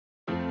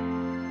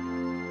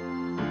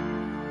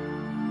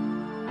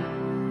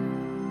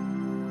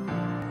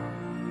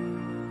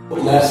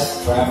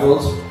less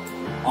traveled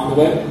on the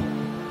web,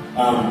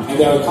 and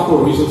there are a couple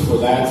of reasons for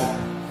that.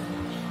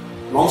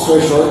 Long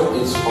story short,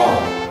 it's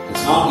hard.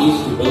 It's not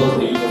easy to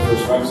build a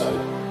user-first website.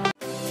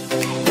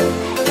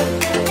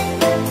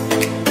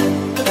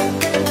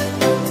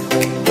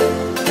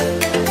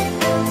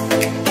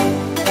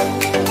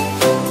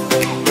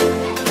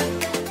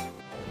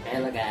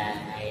 Halo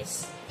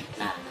guys,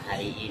 nah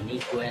hari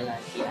ini gue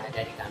lagi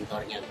ada di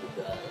kantornya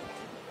Google.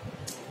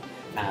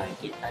 Nah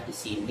kita di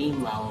sini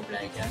mau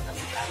belajar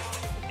tentang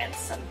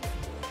Adsense.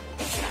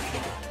 Nah,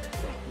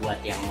 buat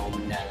yang mau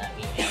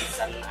mendalami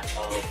Adsense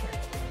atau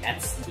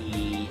ads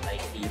di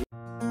live view.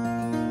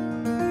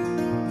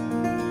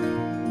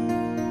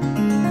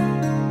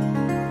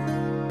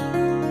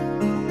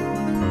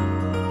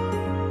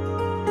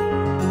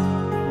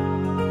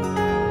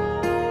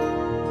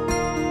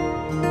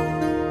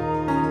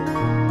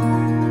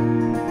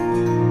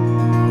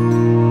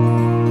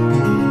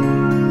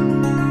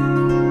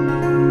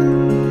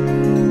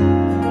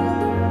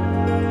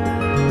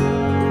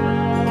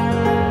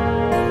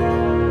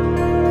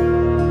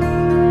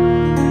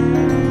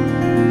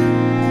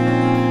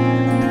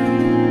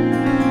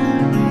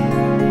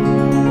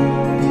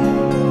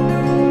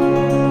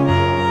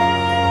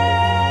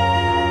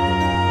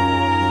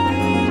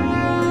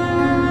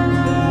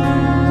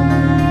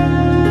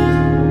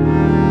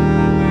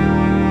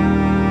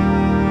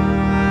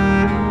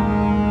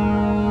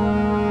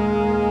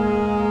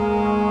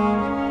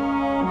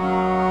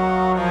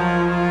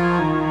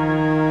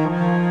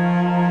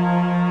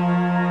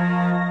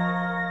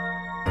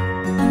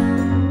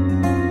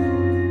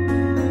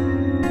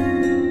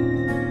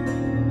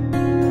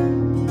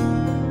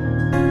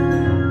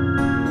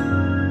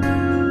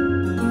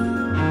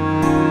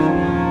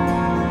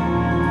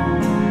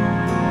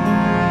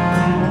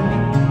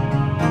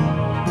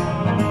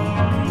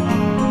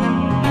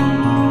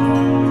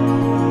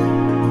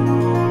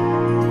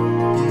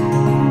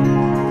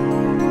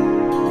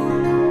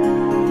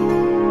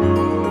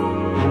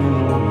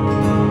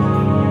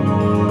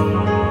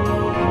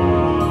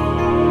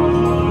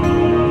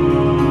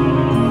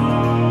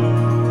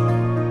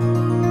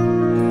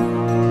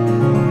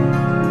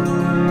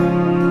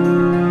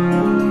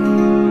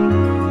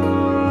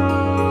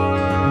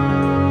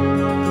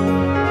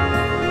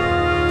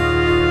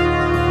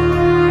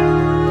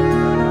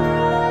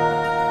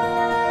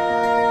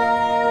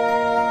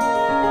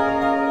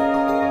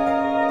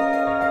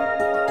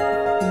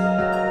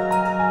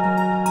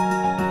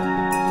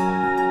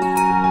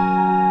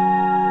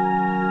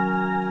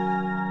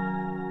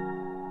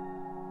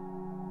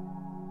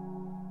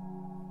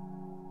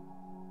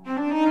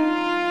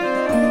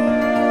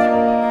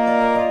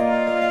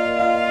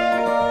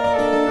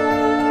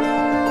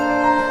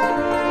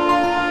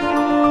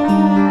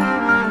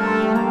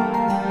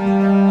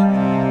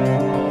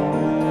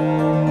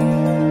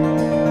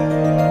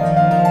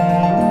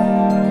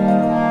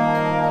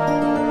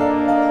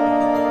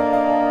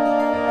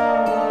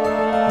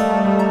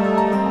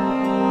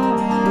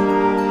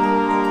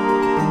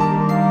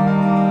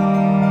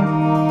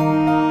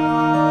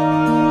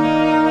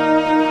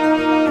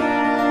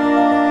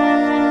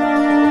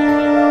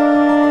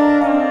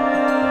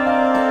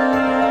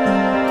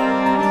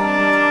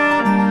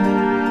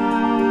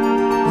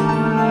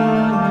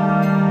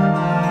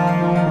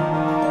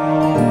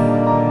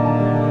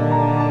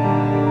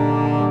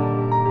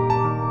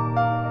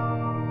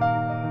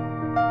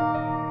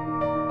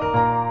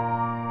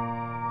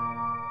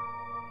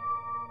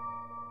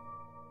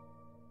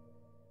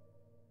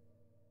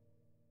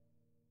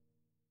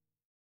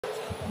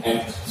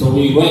 And so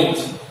we went,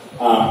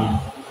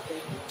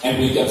 and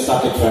we got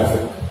stuck in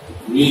traffic,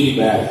 really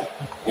bad.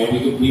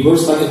 And we were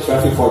stuck in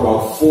traffic for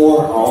about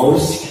 4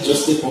 hours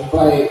just in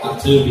Mumbai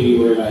until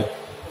we were like,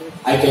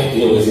 I can't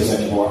deal with this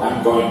anymore.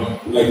 I'm going,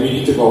 like, we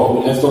need to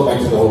go, let's go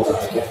back to the hotel.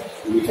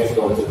 We can't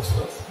go to this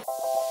place.